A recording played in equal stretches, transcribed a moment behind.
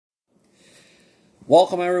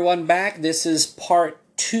Welcome everyone back. This is part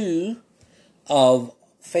 2 of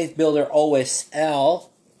Faithbuilder OSL.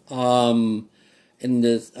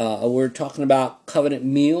 We're talking about covenant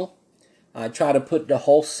meal. I tried to put the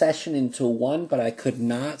whole session into one, but I could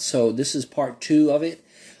not. So this is part 2 of it.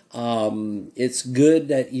 It's good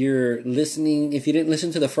that you're listening. If you didn't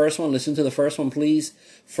listen to the first one, listen to the first one, please,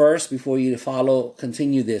 first before you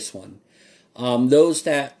continue this one. Those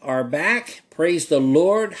that are back, praise the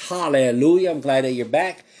Lord. Hallelujah. I'm glad that you're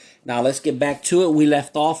back. Now let's get back to it. We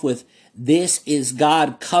left off with this is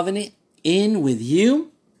God covenant in with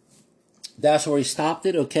you. That's where we stopped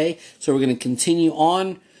it. Okay. So we're going to continue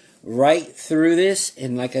on right through this.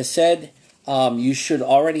 And like I said, you should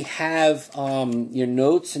already have your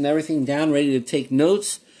notes and everything down, ready to take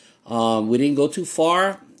notes. We didn't go too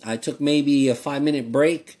far. I took maybe a 5-minute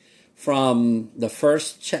break from the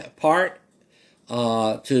first part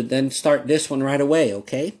to then start this one right away,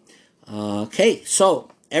 okay? Okay,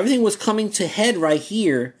 so everything was coming to head right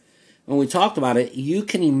here when we talked about it. You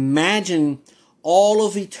can imagine all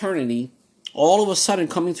of eternity all of a sudden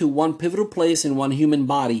coming to one pivotal place in one human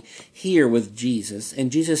body here with Jesus.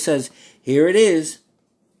 And Jesus says, here it is.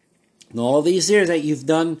 And all of these years that you've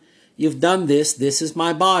done this is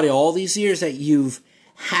my body. All these years that you've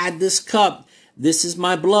had this cup, this is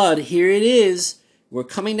my blood. Here it is. We're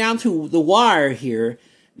coming down to the wire here.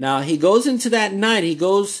 Now, he goes into that night. He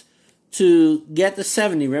goes to get the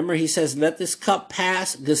 70. Remember, he says, let this cup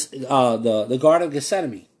pass, the Garden of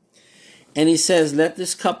Gethsemane. And he says, let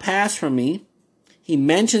this cup pass from me. He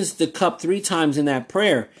mentions the cup 3 times in that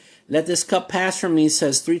prayer. Let this cup pass from me, he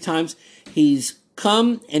says 3 times. He's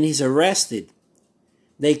come and he's arrested.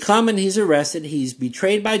 They come and he's arrested. He's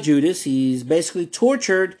betrayed by Judas. He's basically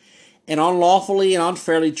tortured and unlawfully and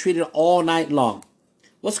unfairly treated all night long.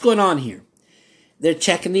 What's going on here? They're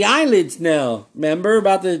checking the eyelids now. Remember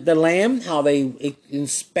about the lamb, how they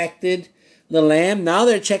inspected the lamb? Now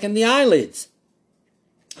they're checking the eyelids.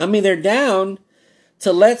 I mean, they're down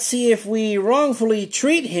to let's see if we wrongfully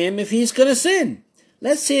treat him, if he's going to sin.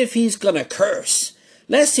 Let's see if he's going to curse.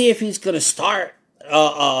 Let's see if he's going to start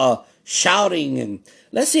shouting. And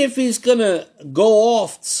let's see if he's going to go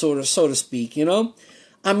off, so to speak, you know.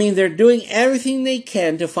 I mean, they're doing everything they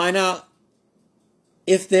can to find out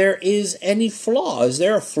if there is any flaw. Is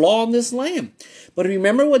there a flaw in this lamb? But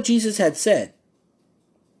remember what Jesus had said.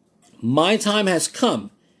 My time has come,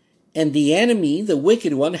 and the enemy, the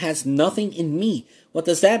wicked one, has nothing in me. What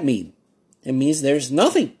does that mean? It means there's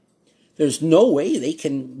nothing. There's no way they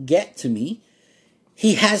can get to me.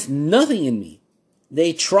 He has nothing in me.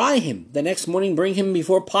 They try him. The next morning, bring him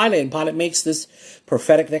before Pilate, and Pilate makes this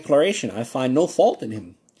prophetic declaration. I find no fault in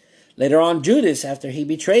him. Later on, Judas, after he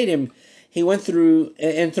betrayed him, he went through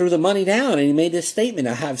and threw the money down, and he made this statement,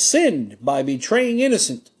 I have sinned by betraying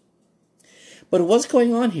innocent. But what's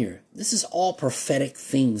going on here? This is all prophetic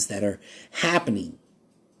things that are happening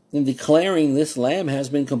and declaring this lamb has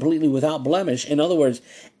been completely without blemish. In other words,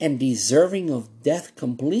 and deserving of death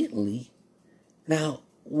completely. Now,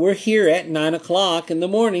 we're here at 9 o'clock in the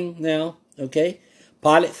morning now, okay?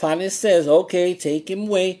 Pilate finally says, okay, take him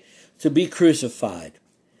away to be crucified.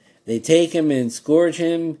 They take him and scourge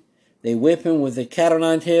him. They whip him with the cat o'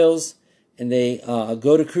 nine tails, and they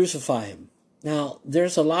go to crucify him. Now,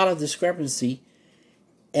 there's a lot of discrepancy,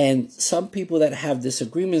 and some people that have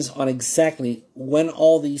disagreements on exactly when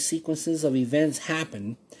all these sequences of events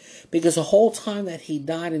happen, because the whole time that he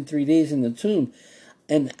died in 3 days in the tomb,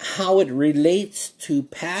 and how it relates to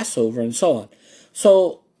Passover and so on.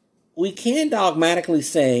 So we can't dogmatically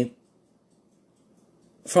say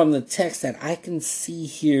from the text that I can see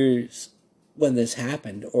here's when this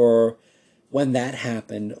happened or when that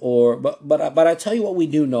happened, but I tell you what we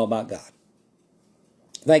do know about God.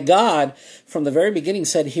 That God, from the very beginning,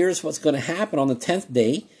 said, here's what's going to happen on the 10th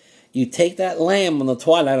day. You take that lamb on the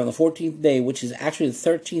twilight on the 14th day, which is actually the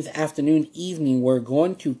 13th afternoon, evening. We're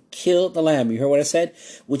going to kill the lamb. You heard what I said?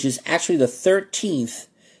 Which is actually the 13th,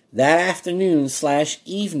 that afternoon /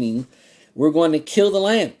 evening. We're going to kill the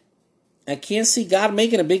lamb. I can't see God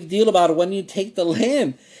making a big deal about it when you take the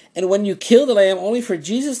lamb. And when you kill the lamb, only for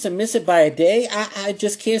Jesus to miss it by a day, I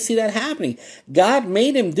just can't see that happening. God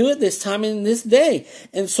made him do it this time in this day.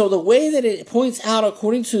 And so the way that it points out,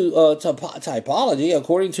 according to typology,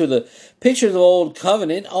 according to the pictures of the Old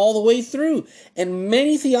Covenant, all the way through. And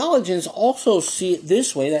many theologians also see it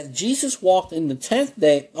this way, that Jesus walked in the 10th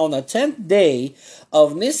day, on the 10th day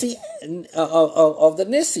of Nissi, of the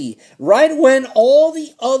Nissi, right when all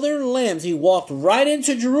the other lambs, he walked right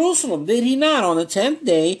into Jerusalem, did he not? On the 10th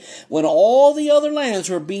day, when all the other lambs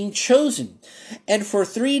were being chosen. And for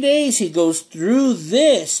 3 days he goes through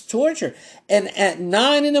this torture. And at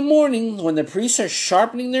 9 in the morning, when the priests are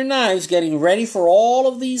sharpening their knives, getting ready for all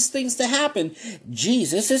of these things to happen,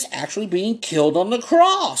 Jesus is actually being killed on the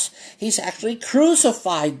cross. He's actually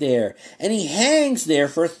crucified there. And he hangs there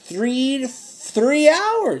for 3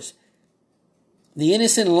 hours. The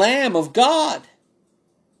innocent Lamb of God.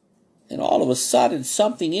 And all of a sudden,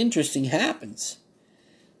 something interesting happens.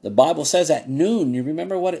 The Bible says at noon. You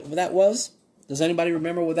remember what that was? Does anybody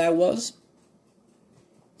remember what that was?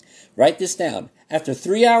 Write this down. After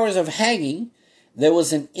 3 hours of hanging, there was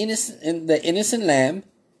the innocent lamb.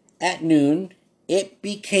 At noon, it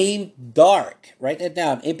became dark. Write that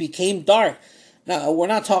down. It became dark. Now, we're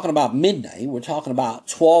not talking about midnight. We're talking about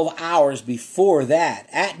 12 hours before that.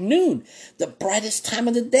 At noon, the brightest time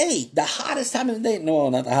of the day. The hottest time of the day. No,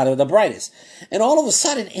 not the hottest, the brightest. And all of a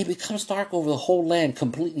sudden, it becomes dark over the whole land,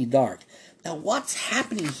 completely dark. Now, what's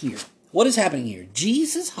happening here? What is happening here?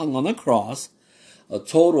 Jesus hung on the cross a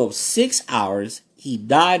total of 6 hours. He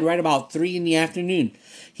died right about 3 in the afternoon.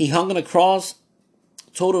 He hung on the cross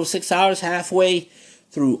a total of 6 hours, halfway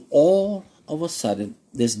through. All of a sudden,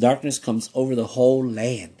 this darkness comes over the whole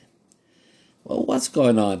land. Well, what's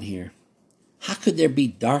going on here? How could there be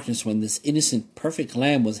darkness when this innocent, perfect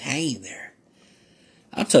lamb was hanging there?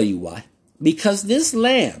 I'll tell you why. Because this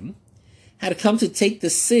lamb had come to take the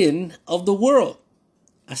sin of the world.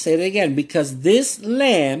 I say it again. Because this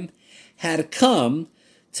lamb had come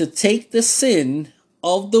to take the sin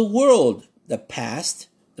of the world. The past,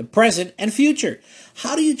 the present, and future.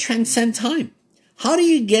 How do you transcend time? How do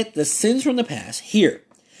you get the sins from the past here?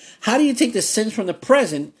 How do you take the sins from the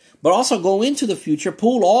present, but also go into the future,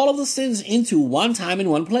 pull all of the sins into one time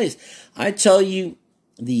in one place? I tell you,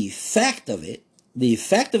 the effect of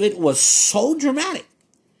it was so dramatic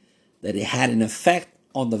that it had an effect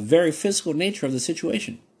on the very physical nature of the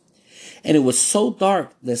situation. And it was so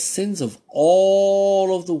dark, the sins of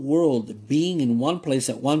all of the world being in one place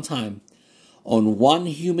at one time, on one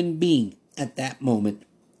human being at that moment,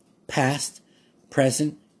 past,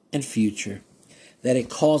 present, and future, that it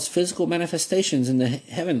caused physical manifestations in the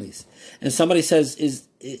heavenlies. And somebody says,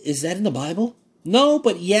 is that in the Bible? No,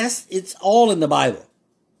 but yes, it's all in the Bible.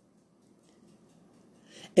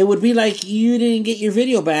 It would be like you didn't get your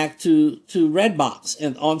video back to Redbox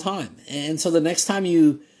and on time. And so the next time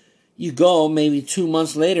you go, maybe 2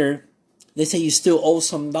 months later, they say you still owe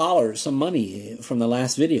some money from the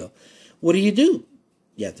last video. What do?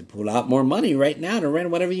 You have to pull out more money right now to rent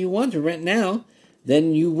whatever you want to rent now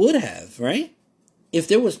than you would have, right? If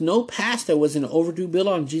there was no past, there was an overdue bill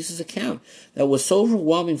on Jesus' account that was so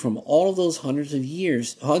overwhelming from all of those hundreds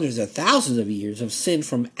of thousands of years of sin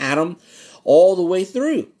from Adam all the way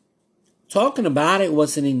through. Talking about it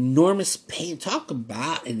was an enormous pain. Talk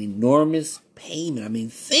about an enormous payment. I mean,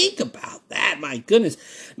 think about that. My goodness.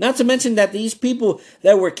 Not to mention that these people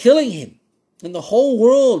that were killing him and the whole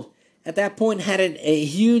world at that point had a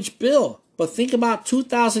huge bill. But think about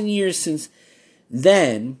 2,000 years since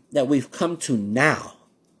then that we've come to now,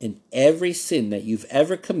 in every sin that you've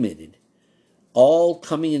ever committed, all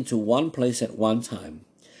coming into one place at one time.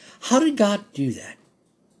 How did God do that?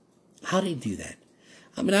 How did he do that?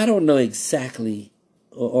 I mean, I don't know exactly,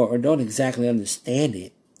 or don't exactly understand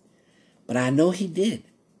it, but I know he did.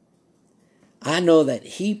 I know that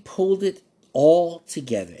he pulled it all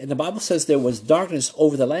together. And the Bible says there was darkness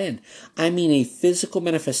over the land. I mean, a physical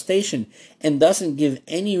manifestation, and doesn't give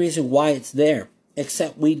any reason why it's there.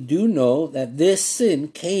 Except we do know that this sin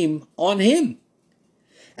came on him.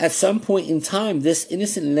 At some point in time, this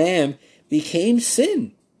innocent lamb became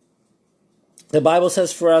sin. The Bible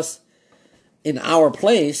says for us in our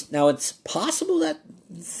place. Now, it's possible that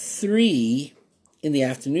 3 in the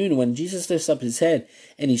afternoon, when Jesus lifts up his head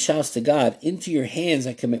and he shouts to God, "Into your hands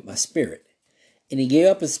I commit my spirit." And he gave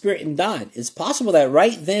up his spirit and died. It's possible that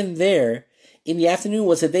right then there, in the afternoon,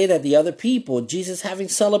 was a day that the other people, Jesus having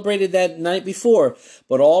celebrated that night before,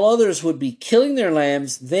 but all others would be killing their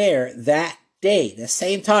lambs there that day, the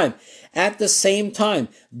same time. At the same time,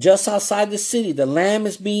 just outside the city, the lamb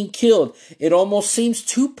is being killed. It almost seems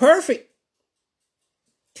too perfect.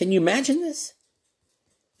 Can you imagine this?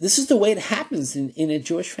 This is the way it happens in a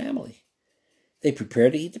Jewish family. They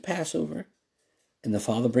prepare to eat the Passover, and the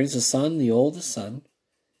father brings the son, the oldest son,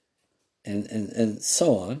 and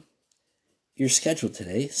so on. You're scheduled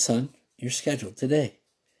today, son. You're scheduled today.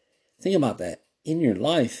 Think about that. In your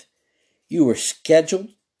life, you were scheduled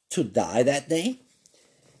to die that day.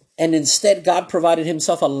 And instead, God provided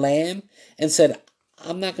himself a lamb and said,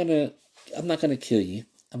 I'm not gonna kill you.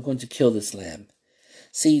 I'm going to kill this lamb.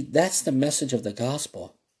 See, that's the message of the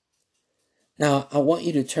gospel. Now, I want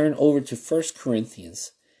you to turn over to 1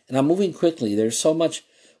 Corinthians. And I'm moving quickly. There's so much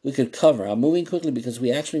we could cover. I'm moving quickly because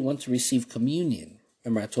we actually want to receive communion.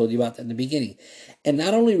 Remember, I told you about that in the beginning. And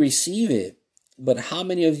not only receive it, but how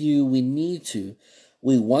many of you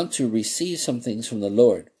we want to receive some things from the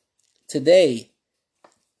Lord. Today,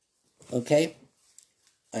 okay?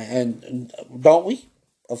 And don't we?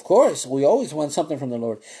 Of course, we always want something from the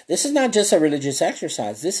Lord. This is not just a religious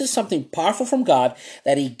exercise. This is something powerful from God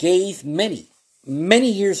that he gave many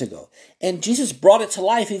years ago. And Jesus brought it to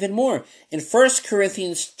life even more in 1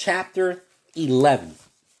 Corinthians chapter 11.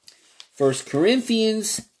 1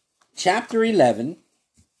 Corinthians chapter 11.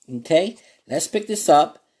 Okay, let's pick this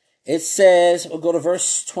up. It says, we'll go to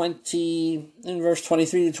verse 20, and verse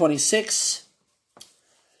 23 to 26.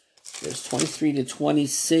 Verse 23 to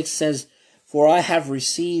 26 says, For I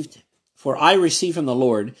received from the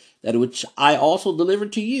Lord that which I also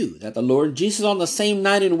delivered to you, that the Lord Jesus on the same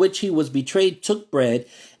night in which he was betrayed took bread,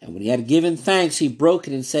 and when he had given thanks, he broke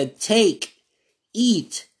it and said, Take,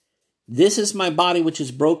 eat, this is my body which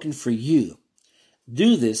is broken for you.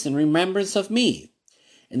 Do this in remembrance of me.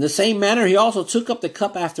 In the same manner, he also took up the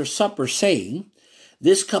cup after supper, saying,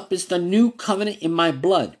 This cup is the new covenant in my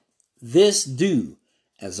blood. This do,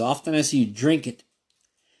 as often as you drink it,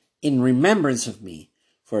 in remembrance of me.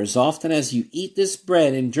 For as often as you eat this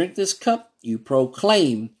bread and drink this cup, you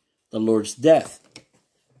proclaim the Lord's death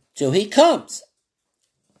till he comes.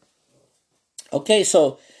 Okay,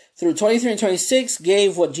 so through 23 and 26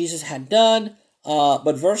 gave what Jesus had done.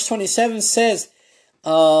 But verse 27 says,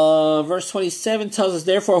 verse 27 tells us,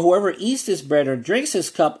 Therefore, whoever eats this bread or drinks this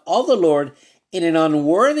cup of the Lord in an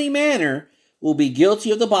unworthy manner will be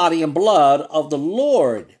guilty of the body and blood of the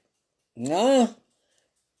Lord.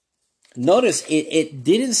 Notice it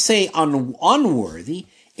didn't say unworthy.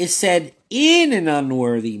 It said in an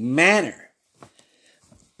unworthy manner.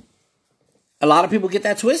 A lot of people get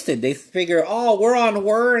that twisted. They figure, we're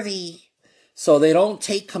unworthy, so they don't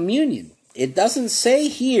take communion. It doesn't say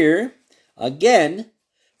here, again,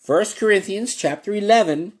 1 Corinthians chapter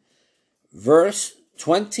 11, verse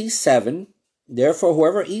 27, Therefore,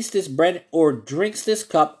 whoever eats this bread or drinks this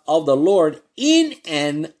cup of the Lord in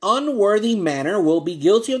an unworthy manner will be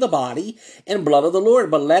guilty of the body and blood of the Lord.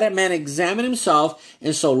 But let a man examine himself,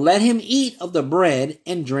 and so let him eat of the bread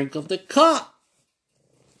and drink of the cup.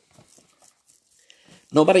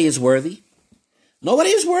 Nobody is worthy.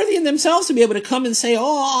 Nobody is worthy in themselves to be able to come and say,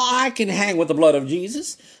 I can hang with the blood of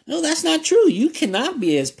Jesus. No, that's not true. You cannot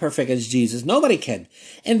be as perfect as Jesus. Nobody can.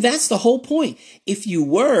 And that's the whole point. If you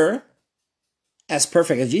were as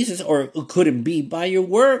perfect as Jesus, or couldn't be by your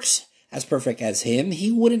works as perfect as him,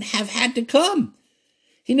 he wouldn't have had to come.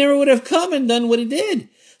 He never would have come and done what he did.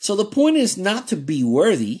 So the point is not to be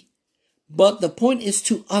worthy, but the point is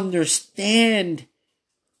to understand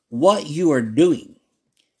what you are doing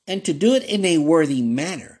and to do it in a worthy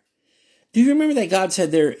manner. Do you remember that God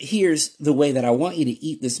said here's the way that I want you to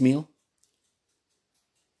eat this meal?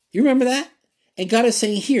 You remember that? And God is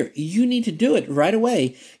saying here, you need to do it right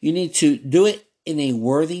away. You need to do it in a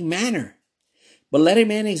worthy manner. But let a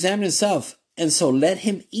man examine himself, and so let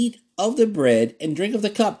him eat of the bread and drink of the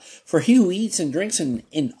cup. For he who eats and drinks in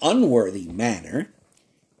an unworthy manner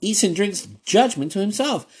eats and drinks judgment to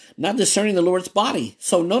himself, not discerning the Lord's body.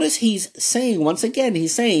 So notice he's saying, once again,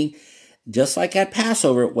 just like at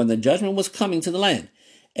Passover, when the judgment was coming to the land,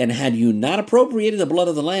 and had you not appropriated the blood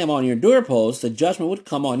of the lamb on your doorpost, the judgment would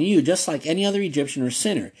come on you, just like any other Egyptian or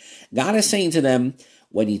sinner. God is saying to them,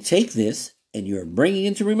 when you take this, and you're bringing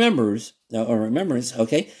into remembrance,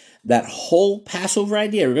 okay, that whole Passover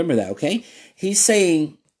idea, remember that, okay? He's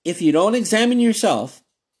saying, if you don't examine yourself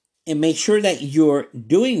and make sure that you're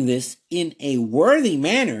doing this in a worthy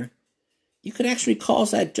manner, you could actually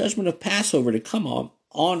cause that judgment of Passover to come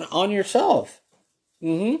on yourself.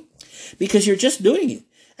 Because you're just doing it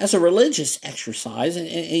as a religious exercise,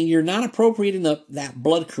 and you're not appropriating that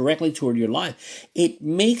blood correctly toward your life. It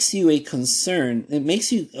makes you a concern. It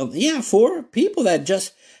makes you, for people that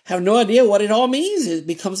just have no idea what it all means, it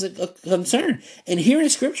becomes a concern. And here in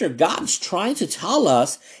Scripture, God's trying to tell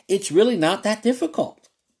us it's really not that difficult.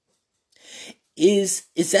 Is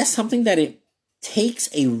that something that it takes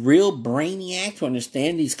a real brainiac to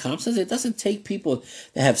understand these concepts? It doesn't take people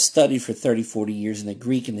that have studied for 30, 40 years in the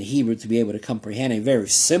Greek and the Hebrew to be able to comprehend a very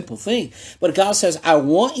simple thing. But God says, I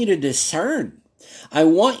want you to discern. I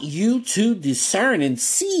want you to discern and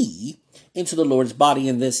see into the Lord's body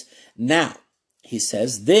in this. Now, he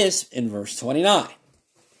says this in verse 29.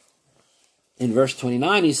 In verse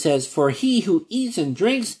 29, he says, For he who eats and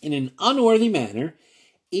drinks in an unworthy manner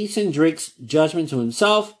eats and drinks judgment to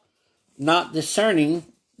himself, not discerning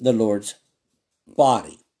the Lord's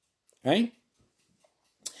body. Right?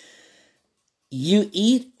 You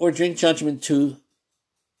eat or drink judgment to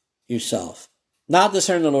yourself, not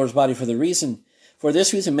discern the Lord's body. For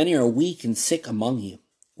this reason, many are weak and sick among you.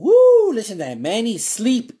 Woo! Listen to that. Many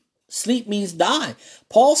sleep. Sleep means die.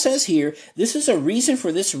 Paul says here, this is a reason.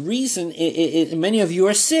 For this reason, many of you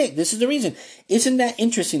are sick. This is the reason. Isn't that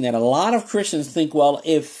interesting that a lot of Christians think, well,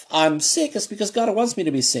 if I'm sick, it's because God wants me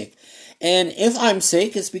to be sick. And if I'm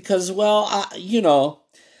sick, it's because, well,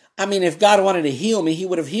 if God wanted to heal me, he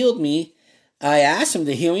would have healed me. I asked him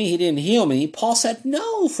to heal me. He didn't heal me. Paul said,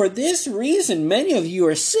 no, for this reason, many of you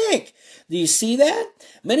are sick. Do you see that?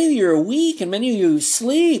 Many of you are weak and many of you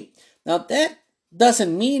sleep. Now that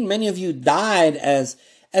doesn't mean many of you died as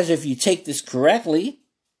if you take this correctly,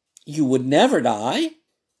 you would never die.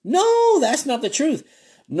 No, that's not the truth.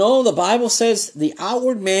 No, the Bible says the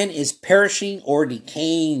outward man is perishing or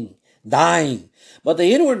decaying, dying. But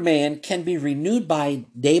the inward man can be renewed by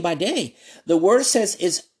day. The word says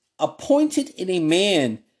is appointed in a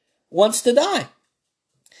man wants to die.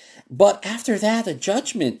 But after that, the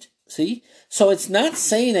judgment, see? So it's not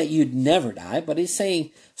saying that you'd never die, but it's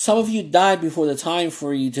saying some of you died before the time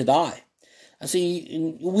for you to die.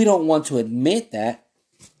 See, we don't want to admit that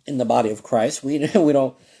in the body of Christ. We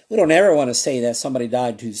don't ever want to say that somebody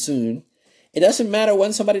died too soon. It doesn't matter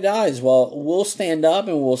when somebody dies. Well, we'll stand up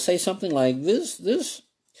and we'll say something like this.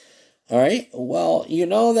 All right. Well, you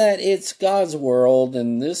know that it's God's world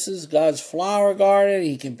and this is God's flower garden.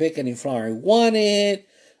 He can pick any flower he wanted.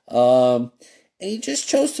 And he just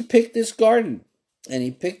chose to pick this garden. And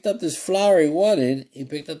he picked up this flower he wanted. He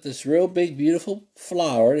picked up this real big, beautiful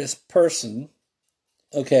flower, this person.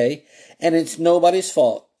 Okay. And it's nobody's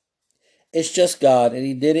fault. It's just God. And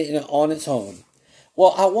he did it on its own.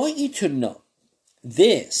 Well, I want you to know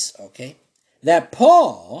this, okay, that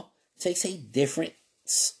Paul takes a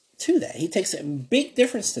difference to that. He takes a big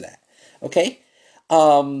difference to that, okay?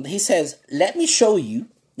 He says, let me show you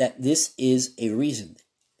that this is a reason.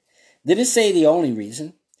 Didn't say the only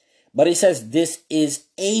reason, but he says this is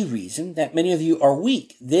a reason that many of you are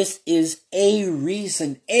weak. This is a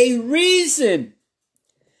reason.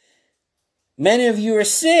 Many of you are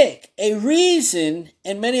sick, a reason,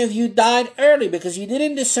 and many of you died early because you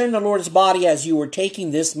didn't discern the Lord's body as you were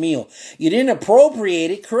taking this meal. You didn't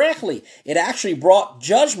appropriate it correctly. It actually brought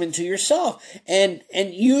judgment to yourself, and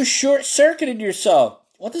you short-circuited yourself.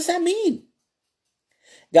 What does that mean?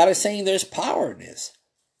 God is saying there's power in this.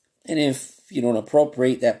 And if you don't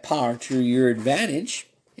appropriate that power to your advantage,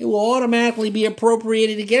 it will automatically be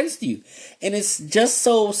appropriated against you. And it's just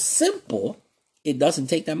so simple. It doesn't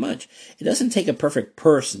take that much. It doesn't take a perfect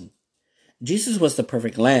person. Jesus was the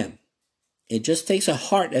perfect lamb. It just takes a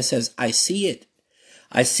heart that says, I see it.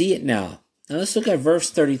 I see it now. Now let's look at verse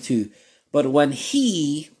 32. But when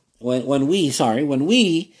we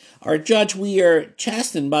are judged, we are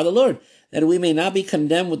chastened by the Lord, that we may not be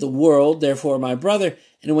condemned with the world. Therefore, my brother,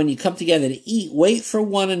 and when you come together to eat, wait for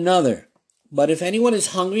one another. But if anyone is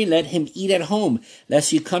hungry, let him eat at home,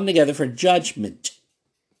 lest you come together for judgment.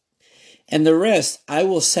 And the rest I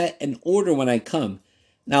will set in order when I come.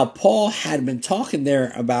 Now, Paul had been talking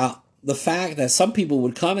there about the fact that some people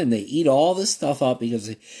would come and they eat all this stuff up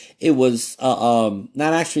because it was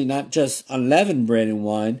not just unleavened bread and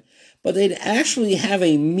wine, but they'd actually have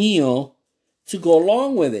a meal to go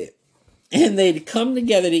along with it. And they'd come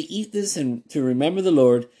together to eat this and to remember the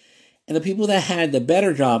Lord. And the people that had the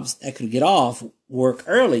better jobs that could get off work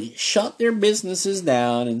early, shut their businesses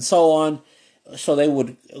down and so on. So they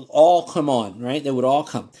would all come on, right? They would all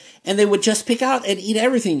come. And they would just pick out and eat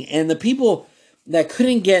everything. And the people that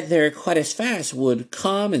couldn't get there quite as fast would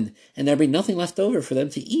come and there'd be nothing left over for them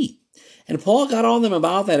to eat. And Paul got on them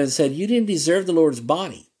about that and said, you didn't deserve the Lord's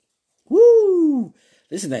body. Woo!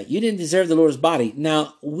 Listen to that. You didn't deserve the Lord's body.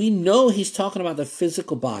 Now, we know he's talking about the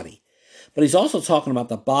physical body. But he's also talking about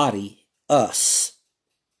the body, us.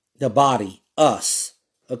 The body, us.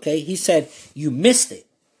 Okay? He said, you missed it.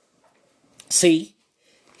 See,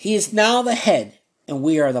 he is now the head and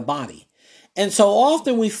we are the body. And so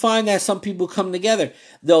often we find that some people come together.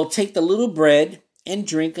 They'll take the little bread and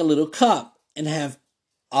drink a little cup and have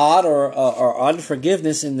odd or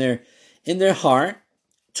unforgiveness in their heart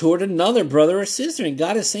toward another brother or sister. And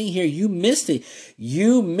God is saying here, you missed it.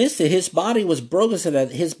 You missed it. His body was broken so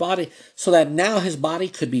that now his body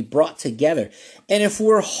could be brought together. And if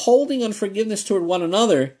we're holding unforgiveness toward one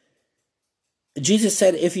another, Jesus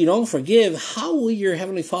said, if you don't forgive, how will your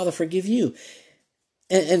Heavenly Father forgive you?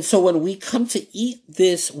 And so when we come to eat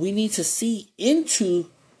this, we need to see into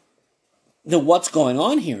what's going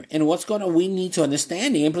on here. And what's going on, we need to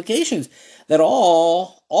understand the implications. That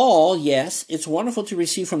yes, it's wonderful to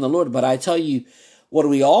receive from the Lord. But I tell you, what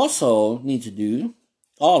we also need to do,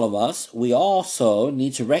 all of us, we also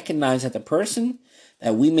need to recognize that the person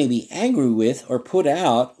that we may be angry with or put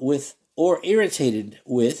out with or irritated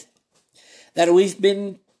with, that we've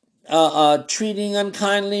been treating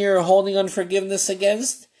unkindly or holding unforgiveness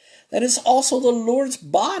against, that is also the Lord's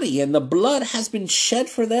body, and the blood has been shed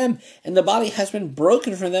for them, and the body has been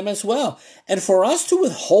broken for them as well. And for us to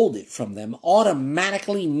withhold it from them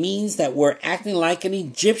automatically means that we're acting like an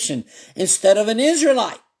Egyptian instead of an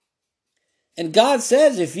Israelite. And God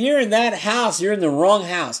says, if you're in that house, you're in the wrong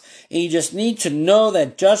house. And you just need to know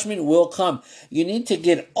that judgment will come. You need to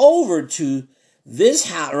get over to this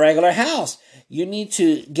house, regular house. You need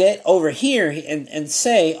to get over here and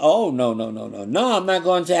say, oh, no, I'm not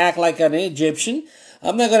going to act like an Egyptian.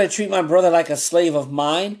 I'm not going to treat my brother like a slave of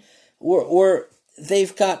mine.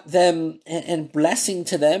 They've got them and blessing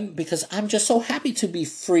to them, because I'm just so happy to be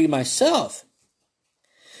free myself.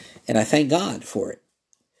 And I thank God for it.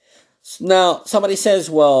 Now, somebody says,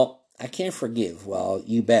 well, I can't forgive. Well,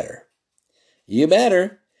 you better. You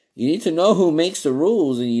better. You need to know who makes the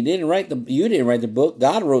rules, and you didn't write the book.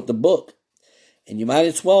 God wrote the book. And you might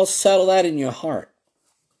as well settle that in your heart.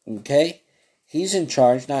 Okay? He's in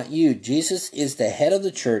charge, not you. Jesus is the head of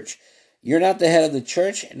the church. You're not the head of the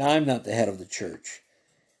church, and I'm not the head of the church.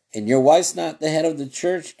 And your wife's not the head of the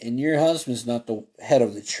church, and your husband's not the head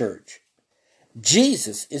of the church.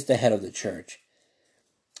 Jesus is the head of the church.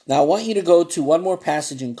 Now, I want you to go to one more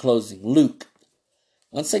passage in closing. Luke.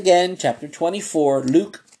 Once again, chapter 24.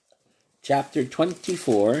 Luke, chapter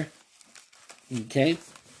 24. Okay?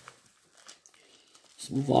 Let's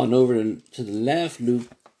move on over to the left. Luke,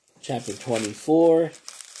 chapter 24.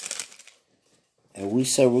 And we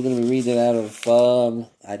said we're going to be reading out of,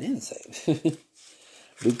 I didn't say.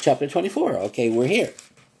 Luke, chapter 24. Okay, we're here.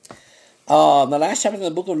 The last chapter in the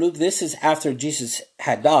book of Luke, this is after Jesus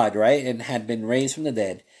had died, right? And had been raised from the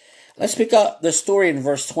dead. Let's pick up the story in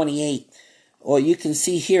verse 28. Or you can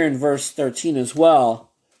see here in verse 13 as well,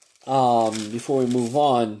 before we move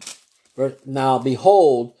on. Now,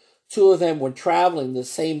 behold, two of them were traveling the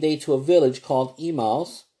same day to a village called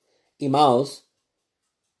Emmaus,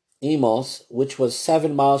 which was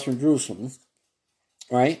 7 miles from Jerusalem,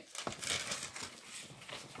 right?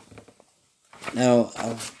 Now,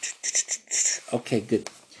 okay, good.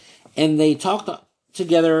 And they talked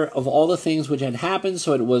together of all the things which had happened.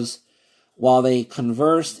 So it was while they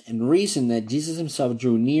conversed and reasoned that Jesus himself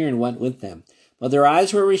drew near and went with them. But their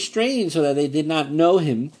eyes were restrained so that they did not know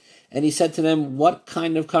him. And he said to them, what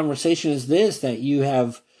kind of conversation is this that you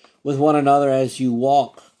have with one another as you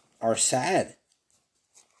walk are sad?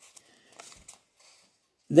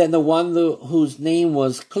 Then the one whose name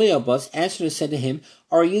was Cleopas answered and said to him,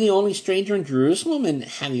 are you the only stranger in Jerusalem, and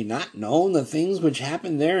have you not known the things which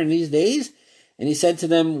happened there in these days? And he said to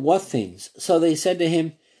them, what things? So they said to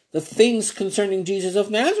him, the things concerning Jesus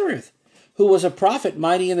of Nazareth, who was a prophet,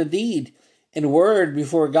 mighty in the deed and word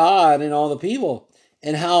before God and all the people,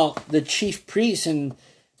 and how the chief priests and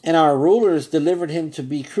our rulers delivered him to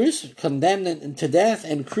be condemned to death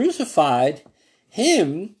and crucified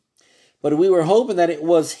him. But we were hoping that it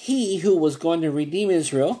was he who was going to redeem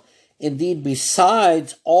Israel. Indeed,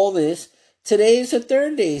 besides all this, today is the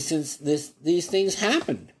 3rd day since these things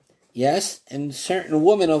happened. Yes, and certain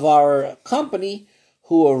women of our company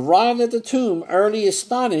who arrived at the tomb early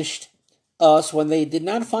astonished us when they did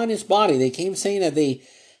not find his body. They came saying that they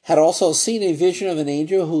had also seen a vision of an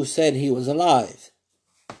angel who said he was alive.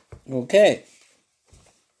 Okay.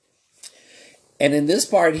 And in this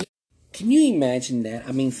part, can you imagine that?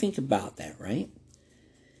 I mean, think about that, right?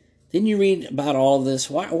 Then you read about all of this.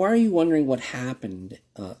 Why are you wondering what happened?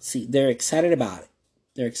 See, they're excited about it.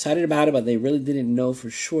 They're excited about it, but they really didn't know for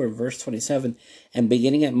sure. Verse 27, and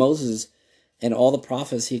beginning at Moses and all the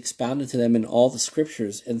prophets, he expounded to them in all the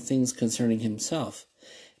scriptures and things concerning himself.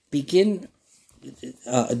 Begin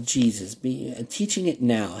Jesus, teaching it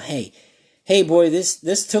now. Hey, boy,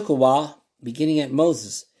 this took a while. Beginning at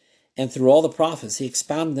Moses and through all the prophets, he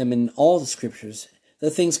expounded them in all the scriptures, the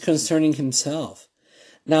things concerning himself.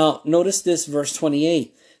 Now, notice this, verse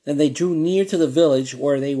 28. Then they drew near to the village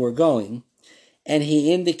where they were going, and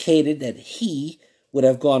he indicated that he would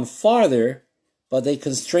have gone farther, but they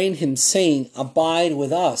constrained him, saying, abide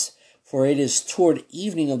with us, for it is toward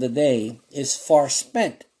evening of the day, is far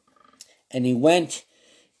spent. And he went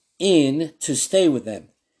in to stay with them.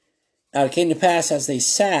 Now it came to pass as they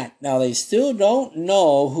sat, now they still don't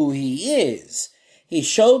know who he is. He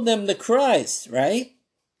showed them the Christ, right?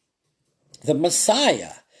 The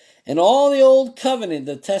Messiah, and all the old covenant,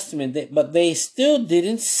 the testament, but they still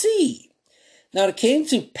didn't see. Now it came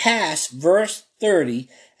to pass, verse 30,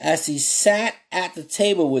 as he sat at the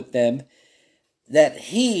table with them, that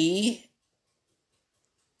he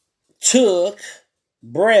took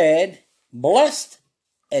bread, blessed,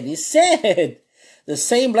 and he said, the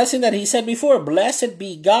same blessing that he said before, blessed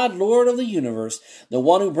be God, Lord of the universe, the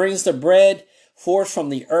one who brings the bread forth from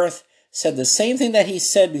the earth, said the same thing that he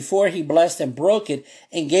said before. He blessed and broke it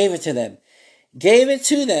and gave it to them. Gave it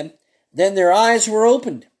to them. Then their eyes were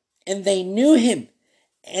opened and they knew him,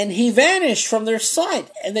 and he vanished from their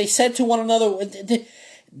sight. And they said to one another,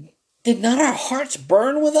 did not our hearts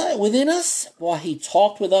burn within us while he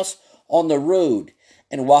talked with us on the road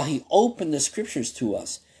and while he opened the scriptures to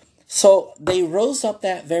us? So they rose up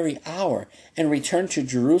that very hour and returned to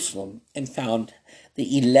Jerusalem and found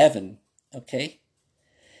the 11, okay?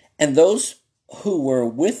 And those who were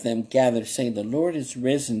with them gathered, saying, the Lord is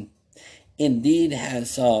risen, indeed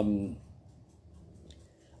has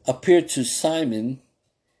appeared to Simon.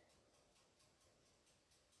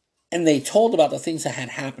 And they told about the things that had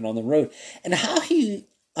happened on the road and how he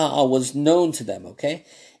was known to them, okay?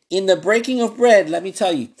 In the breaking of bread, let me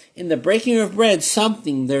tell you, in the breaking of bread,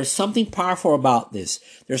 there's something powerful about this.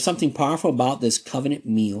 There's something powerful about this covenant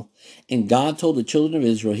meal. And God told the children of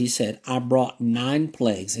Israel, he said, I brought 9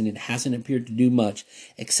 plagues, and it hasn't appeared to do much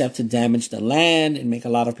except to damage the land and make a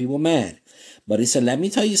lot of people mad. But he said, let me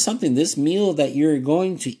tell you something. This meal that you're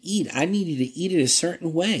going to eat, I need you to eat it a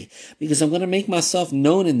certain way because I'm going to make myself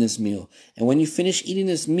known in this meal. And when you finish eating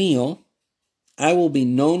this meal, I will be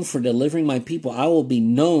known for delivering my people. I will be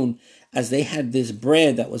known as they had this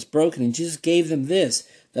bread that was broken and Jesus gave them this.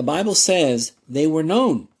 The Bible says they were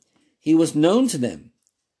known. He was known to them.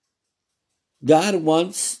 God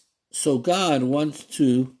wants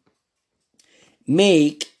to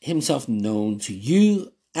make himself known to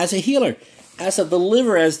you as a healer, as a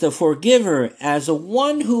deliverer, as the forgiver, as a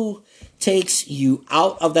one who takes you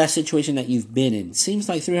out of that situation that you've been in. It seems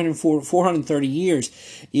like 430 years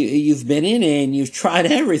you've been in it, and you've tried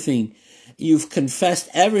everything. You've confessed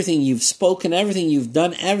everything. You've spoken everything. You've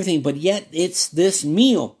done everything. But yet it's this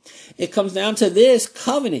meal. It comes down to this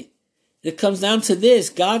covenant. It comes down to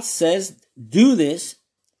this. God says, do this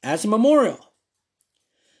as a memorial.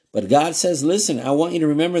 But God says, listen, I want you to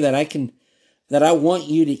remember that I want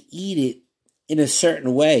you to eat it in a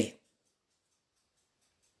certain way.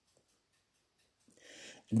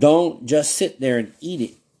 Don't just sit there and eat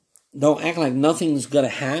it. Don't act like nothing's going to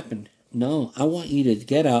happen. No, I want you to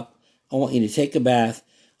get up. I want you to take a bath.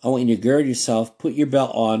 I want you to gird yourself, put your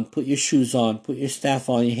belt on, put your shoes on, put your staff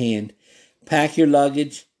on your hand, pack your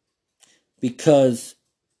luggage, because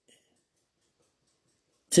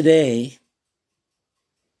today,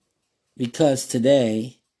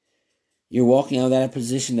 you're walking out of that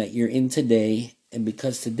position that you're in today, and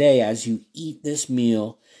because today, as you eat this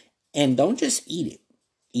meal, and don't just eat it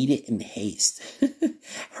in haste.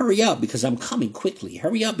 Hurry up because I'm coming quickly.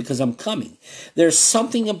 Hurry up because I'm coming. There's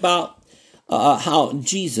something about how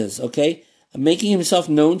Jesus, okay, making himself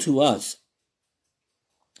known to us.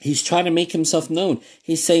 He's trying to make himself known.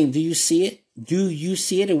 He's saying, do you see it? Do you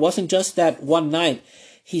see it? It wasn't just that one night.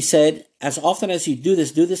 He said, as often as you do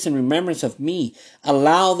this in remembrance of me.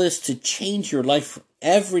 Allow this to change your life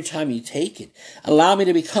every time you take it. Allow me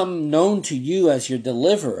to become known to you as your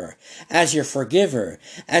deliverer, as your forgiver,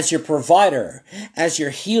 as your provider, as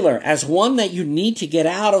your healer, as one that you need to get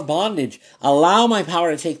out of bondage. Allow my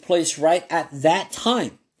power to take place right at that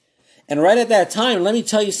time. And right at that time, let me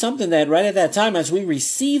tell you something, that right at that time, as we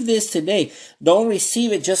receive this today, don't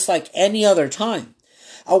receive it just like any other time.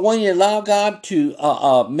 I want you to allow God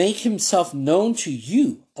to make himself known to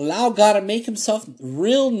you. Allow God to make himself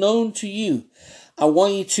real known to you. I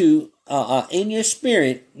want you to, in your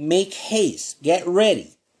spirit, make haste. Get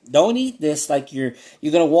ready. Don't eat this like you're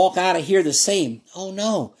going to walk out of here the same. Oh,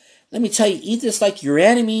 no. Let me tell you, eat this like your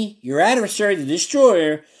enemy, your adversary, the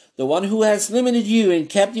destroyer, the one who has limited you and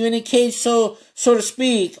kept you in a cage, so to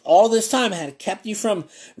speak, all this time, had kept you from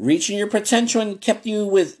reaching your potential and kept you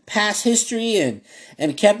with past history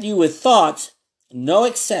and kept you with thoughts.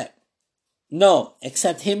 Except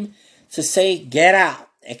him to say, get out.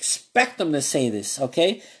 Expect them to say this,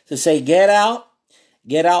 okay? To say, get out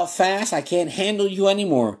fast. I can't handle you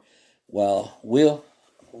anymore. Well, we'll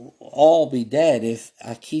all be dead if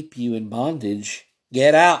I keep you in bondage.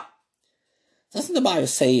 Get out. Doesn't the Bible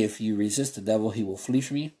say if you resist the devil, he will flee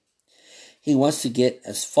from you? He wants to get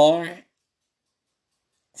as far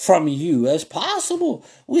from you as possible.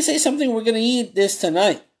 We say something, we're going to eat this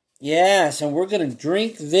tonight. Yes, and we're going to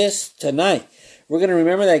drink this tonight. We're going to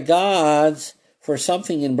remember that God's for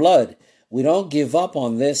something in blood. We don't give up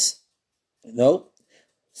on this. Nope.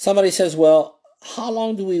 Somebody says, well, how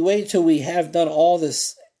long do we wait till we have done all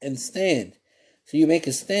this and stand? So you make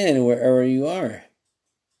a stand wherever you are.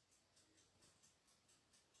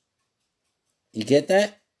 You get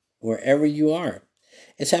that? wherever you are.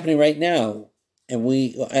 It's happening right now.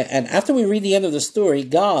 And after we read the end of the story,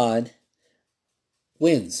 God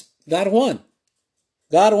wins. God won.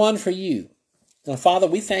 God won for you. Now, Father,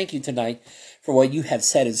 we thank you tonight for what you have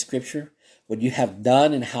said in Scripture, what you have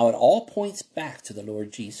done, and how it all points back to the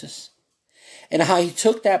Lord Jesus, and how he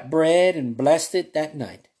took that bread and blessed it that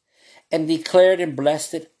night, and declared and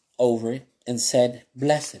blessed it over it, and said,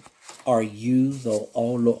 "Blessed are you,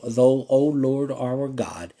 O Lord our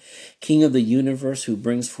God, King of the universe, who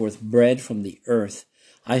brings forth bread from the earth.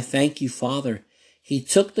 I thank you, Father." He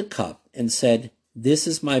took the cup and said, "This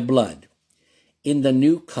is my blood. In the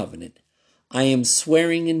new covenant, I am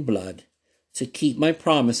swearing in blood to keep my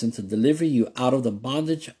promise and to deliver you out of the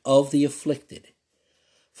bondage of the afflicted."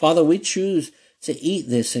 Father, we choose to eat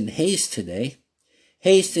this in haste today.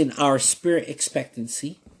 Haste in our spirit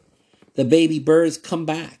expectancy. The baby birds come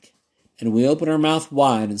back, and we open our mouth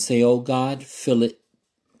wide and say, "Oh God, fill it,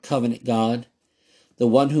 covenant God, the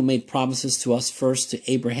one who made promises to us, first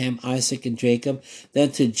to Abraham, Isaac, and Jacob,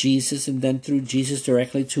 then to Jesus, and then through Jesus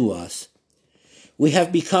directly to us. We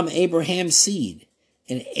have become Abraham's seed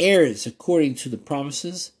and heirs according to the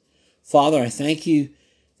promises. Father, I thank you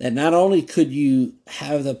that not only could you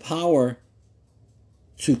have the power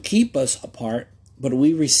to keep us apart, but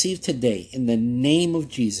we receive today in the name of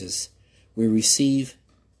Jesus. We receive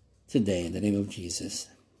today in the name of Jesus.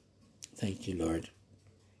 Thank you, Lord.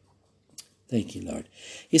 Thank you, Lord.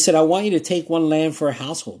 He said, I want you to take one lamb for a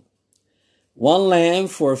household, one lamb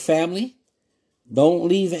for a family. Don't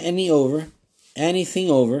leave anything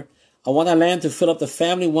over. I want that lamb to fill up the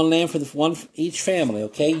family, one lamb for each family,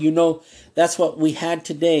 okay? You know, that's what we had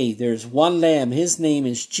today. There's one lamb. His name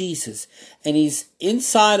is Jesus. And he's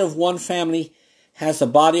inside of one family, has the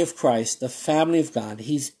body of Christ, the family of God.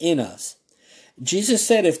 He's in us. Jesus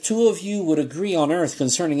said, if two of you would agree on earth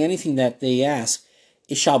concerning anything that they ask,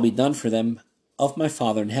 it shall be done for them of my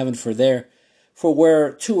Father in heaven. For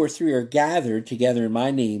where two or three are gathered together in my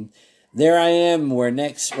name, there I am, right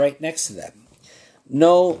next to them.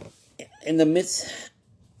 No, in the midst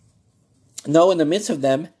of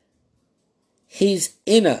them, he's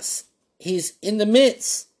in us. He's in the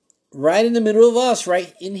midst, right in the middle of us,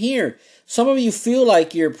 right in here. Some of you feel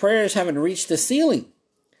like your prayers haven't reached the ceiling.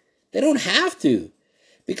 They don't have to,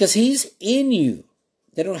 because he's in you.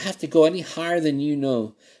 They don't have to go any higher than you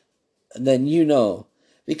know,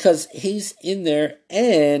 because he's in there,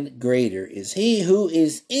 and greater is he who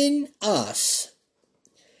is in us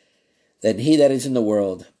than he that is in the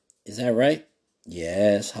world. Is that right?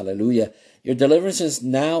 Yes, hallelujah. Your deliverance is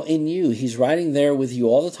now in you. He's riding there with you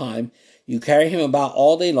all the time. You carry him about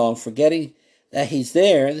all day long, forgetting that he's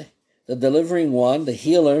there, the delivering one, the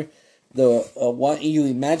healer, what you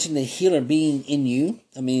imagine the healer being in you.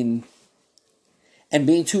 I mean, and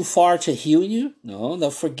being too far to heal you? No,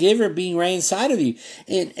 the forgiver being right inside of you.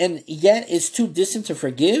 And yet it's too distant to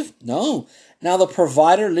forgive? No. Now the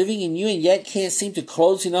provider living in you and yet can't seem to be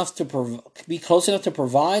close enough to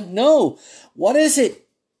provide? No. What is it?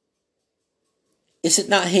 Is it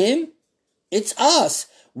not him? It's us.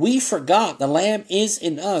 We forgot the Lamb is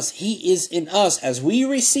in us. He is in us. As we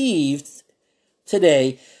received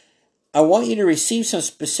today, I want you to receive some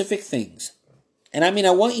specific things. And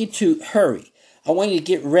I want you to hurry. I want you to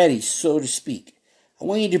get ready, so to speak. I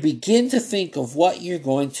want you to begin to think of what you're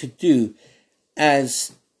going to do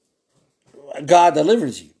as God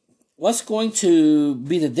delivers you. What's going to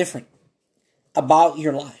be the different about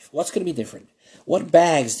your life? What's going to be different? What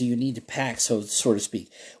bags do you need to pack, so to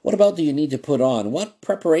speak? What about do you need to put on? What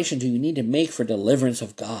preparation do you need to make for deliverance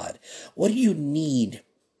of God? What do you need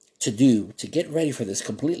to do to get ready for this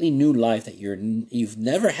completely new life that you've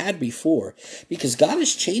never had before? Because God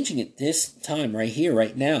is changing it this time, right here,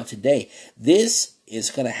 right now, today. This is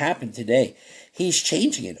going to happen today. He's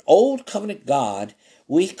changing it. Old covenant God,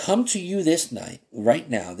 we come to you this night, right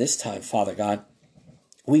now, this time, Father God.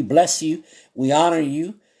 We bless you. We honor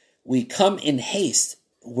you. We come in haste.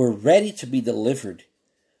 We're ready to be delivered.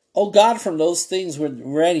 Oh God, from those things, we're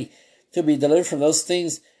ready to be delivered from those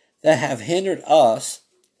things that have hindered us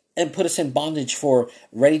and put us in bondage. For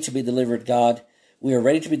ready to be delivered, God. We are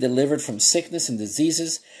ready to be delivered from sickness and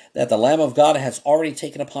diseases that the Lamb of God has already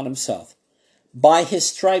taken upon himself. By his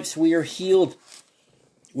stripes we are healed.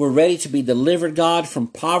 We're ready to be delivered, God, from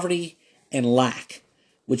poverty and lack,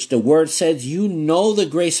 which the word says, you know the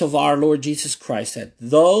grace of our Lord Jesus Christ, that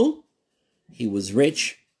though he was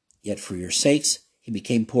rich, yet for your sakes he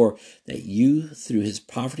became poor, that you through his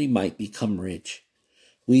poverty might become rich.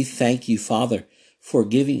 We thank you, Father, for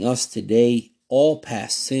giving us today all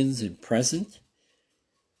past sins and present,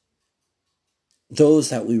 those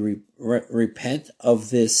that we repent of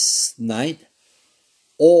this night,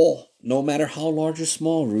 all, no matter how large or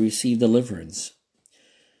small, we receive deliverance.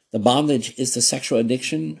 The bondage is the sexual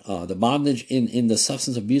addiction, the bondage in the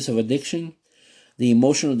substance abuse of addiction, the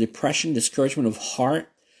emotional depression, discouragement of heart.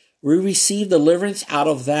 We receive deliverance out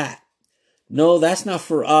of that. No, that's not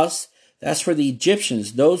for us. That's for the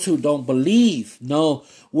Egyptians, those who don't believe. No,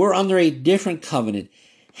 we're under a different covenant.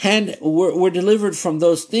 And we're delivered from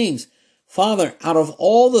those things. Father, out of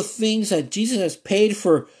all the things that Jesus has paid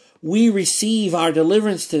for, we receive our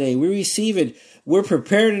deliverance today. We receive it. We're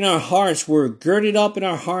prepared in our hearts. We're girded up in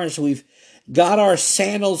our hearts. We've got our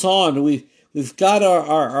sandals on. We've got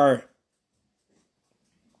our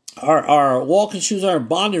walking shoes are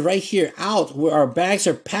bonded right here out, where our bags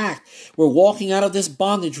are packed. We're walking out of this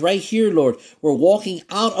bondage right here, Lord. We're walking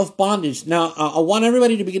out of bondage. Now, I want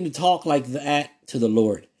everybody to begin to talk like that to the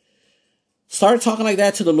Lord. Start talking like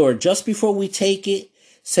that to the Lord. Just before we take it,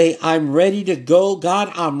 say, I'm ready to go.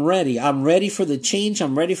 God, I'm ready. I'm ready for the change.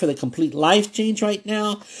 I'm ready for the complete life change right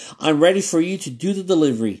now. I'm ready for you to do the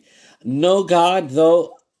delivery. No, God,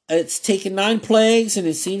 though it's taken 9 plagues and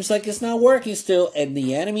it seems like it's not working still, and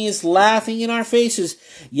the enemy is laughing in our faces.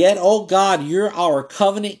 Yet, oh God, you're our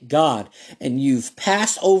covenant God, and you've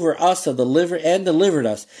passed over us to deliver and delivered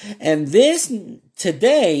us. And this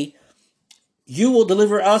today, you will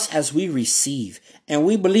deliver us as we receive. And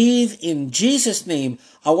we believe in Jesus' name.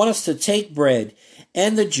 I want us to take bread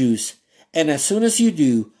and the juice, and as soon as you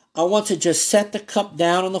do, I want to just set the cup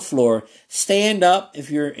down on the floor. Stand up.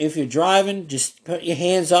 If you're driving, just put your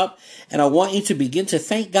hands up. And I want you to begin to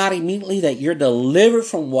thank God immediately that you're delivered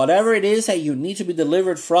from whatever it is that you need to be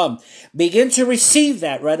delivered from. Begin to receive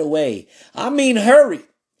that right away. I mean, hurry.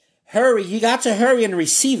 Hurry. You got to hurry and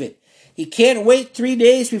receive it. You can't wait 3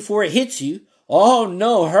 days before it hits you. Oh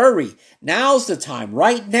no, hurry. Now's the time.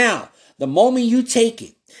 Right now. The moment you take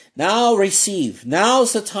it. Now receive.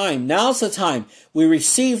 Now's the time. Now's the time. We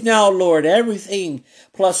receive now, Lord, everything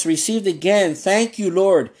plus received again. Thank you,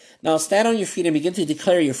 Lord. Now stand on your feet and begin to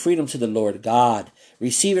declare your freedom to the Lord God.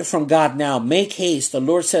 Receive it from God now. Make haste. The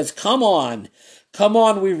Lord says, come on. Come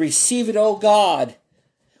on. We receive it, oh God.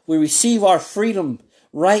 We receive our freedom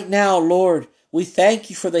right now, Lord. We thank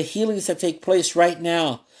you for the healings that take place right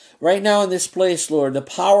now. Right now in this place, Lord, the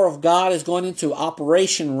power of God is going into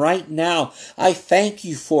operation right now. I thank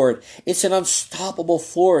you for it. It's an unstoppable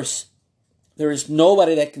force. There is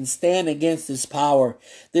nobody that can stand against this power,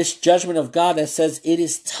 this judgment of God that says it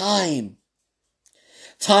is time.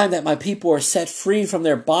 Time that my people are set free from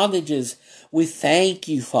their bondages. We thank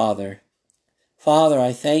you, Father. Father,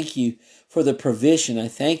 I thank you for the provision. I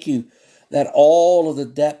thank you that all of the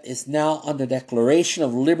debt is now under declaration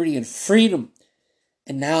of liberty and freedom.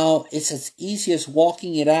 And now it's as easy as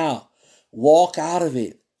walking it out. Walk out of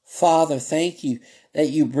it. Father, thank you that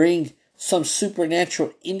you bring some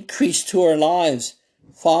supernatural increase to our lives.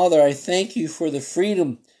 Father, I thank you for the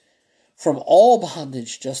freedom from all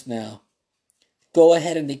bondage just now. Go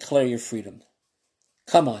ahead and declare your freedom.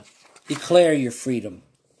 Come on, declare your freedom.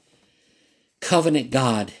 Covenant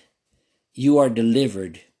God, you are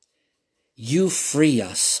delivered. You free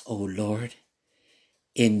us, O Lord.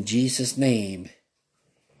 In Jesus' name,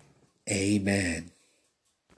 amen.